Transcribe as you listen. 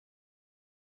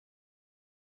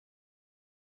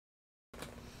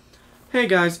Hey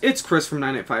guys, it's Chris from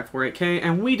 98548K,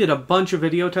 and we did a bunch of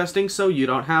video testing so you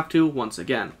don't have to once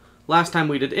again. Last time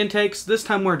we did intakes, this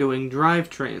time we're doing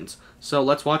drivetrains. So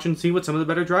let's watch and see what some of the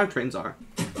better drivetrains are.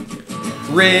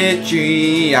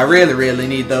 Richie, I really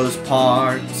need those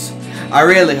parts. I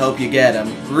really hope you get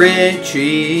them.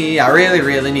 Richie, I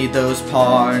really need those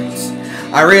parts.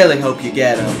 I really hope you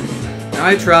get them.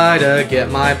 I try to get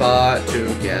my bot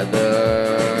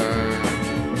together,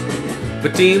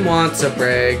 but team wants a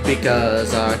break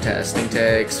because our testing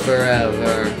takes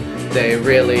forever. They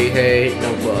really hate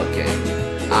no booking.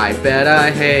 I bet I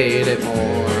hate it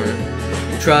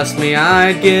more. Trust me,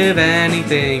 I'd give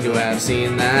anything to have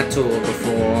seen that tool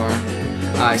before.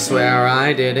 I swear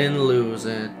I didn't lose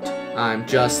it. I'm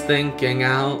just thinking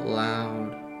out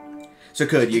loud. So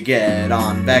could you get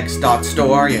on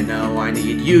Vex.store? You know I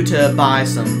need you to buy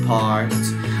some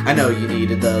parts. I know you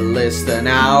needed the list an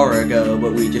hour ago,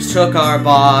 but we just took our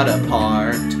bot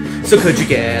apart. So could you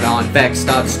get on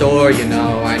Vex.store? You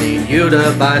know I need you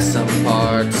to buy some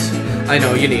parts. I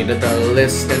know you needed the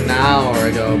list an hour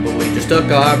ago, but we just took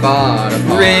our bot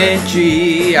apart.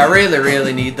 Richie, I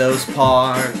really need those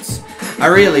parts. I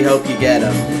really hope you get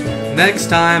them. Next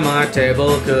time our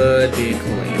table could be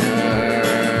cleaner.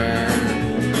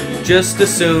 Just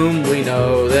assume we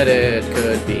know that it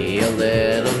could be a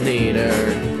little neater.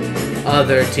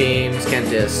 Other teams can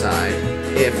decide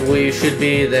if we should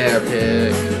be their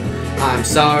pick. I'm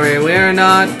sorry we're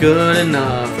not good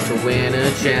enough to win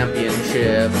a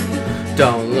championship.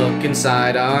 Don't look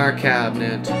inside our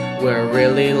cabinet, we're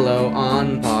really low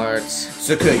on parts.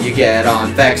 So could you get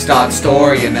on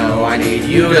Vex.store? You know I need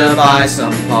you to buy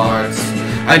some parts.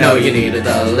 I know you needed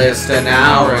the list an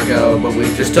hour ago, but we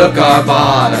just took our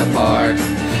bot apart.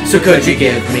 So could you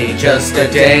give me just a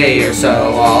day or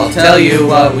so? I'll tell you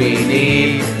what we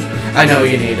need. I know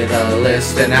you needed the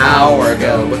list an hour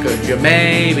ago, but could you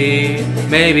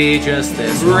maybe just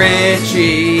this one?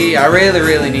 Richie, I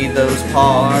really need those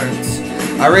parts.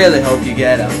 I really hope you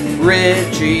get them.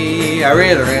 Richie, I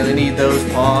really need those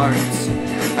parts.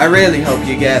 I really hope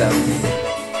you get them.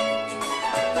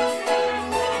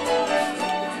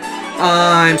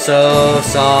 I'm so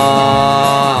sorry.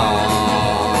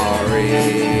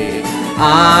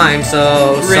 I'm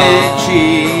so sorry.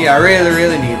 Richie, I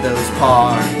really need those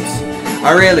parts.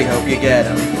 I really hope you get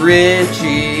them.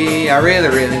 Richie, I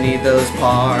really need those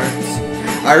parts.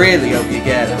 I really hope you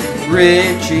get them.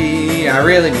 Richie, I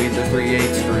really need the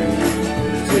 3/8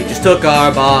 screws. We just took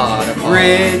our bot apart.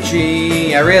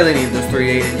 Richie, I really need those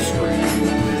 3/8 screws.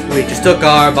 We just took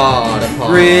our bot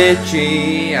apart.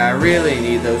 Richie, I really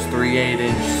need those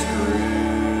 3/8" screws.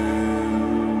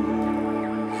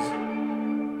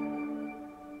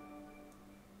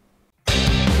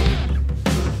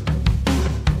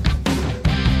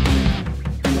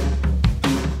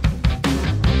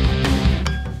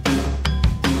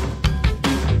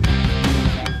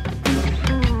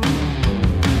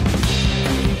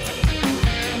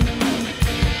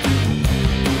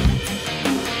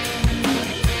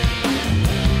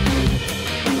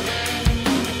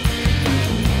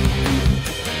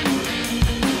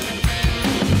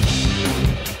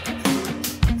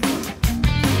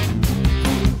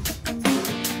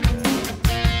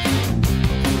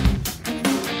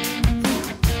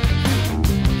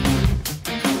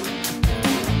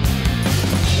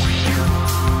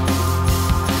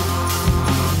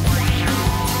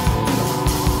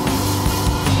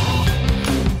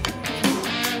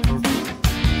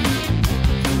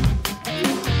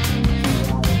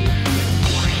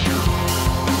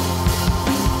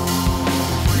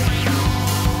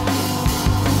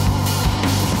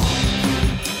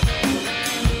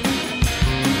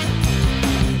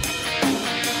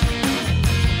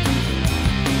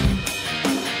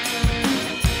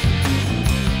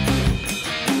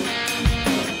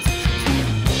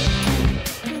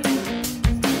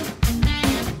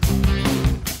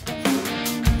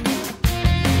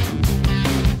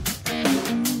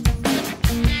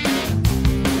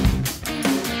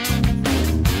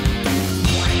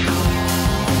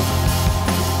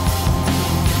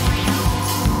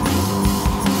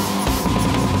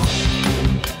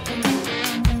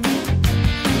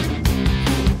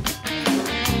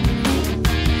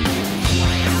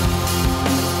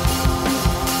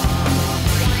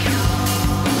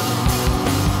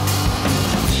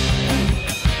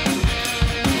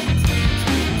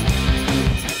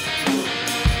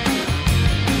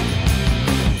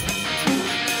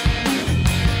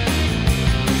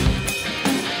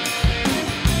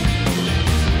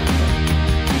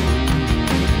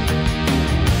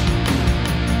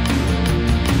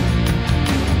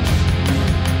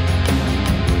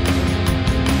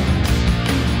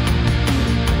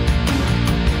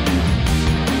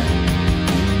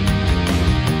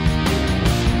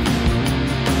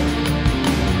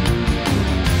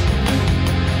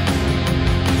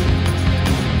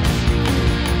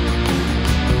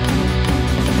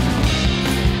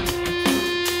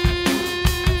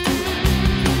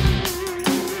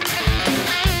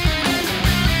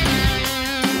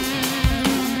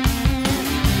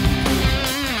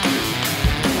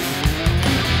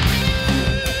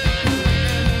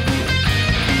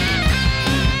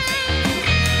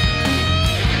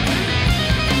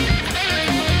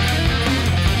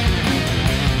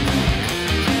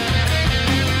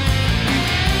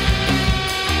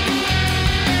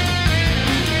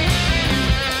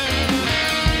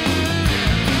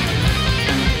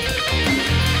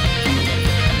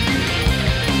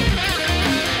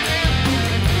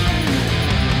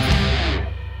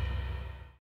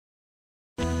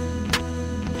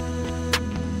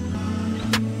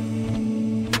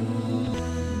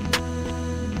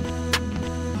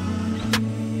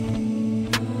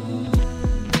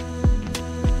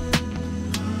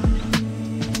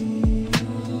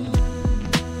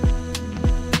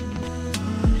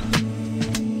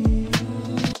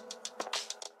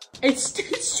 It's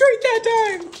straight that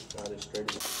time. Not as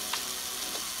straight.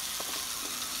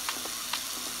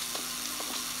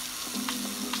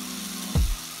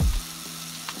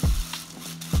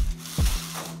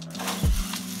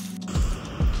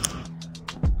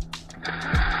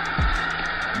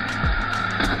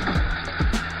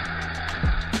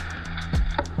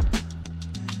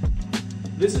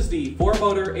 This is the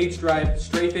 4-motor H-drive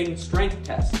strafing strength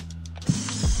test.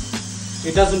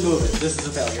 It doesn't move it. This is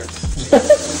a failure.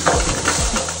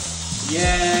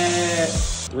 Yeah.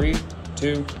 3,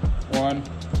 2, 1.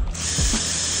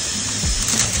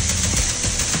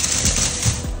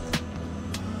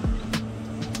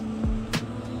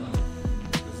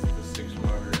 This is the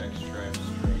 6-motor X-drive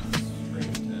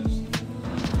strength test.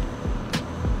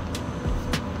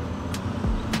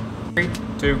 3,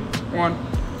 2,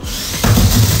 1.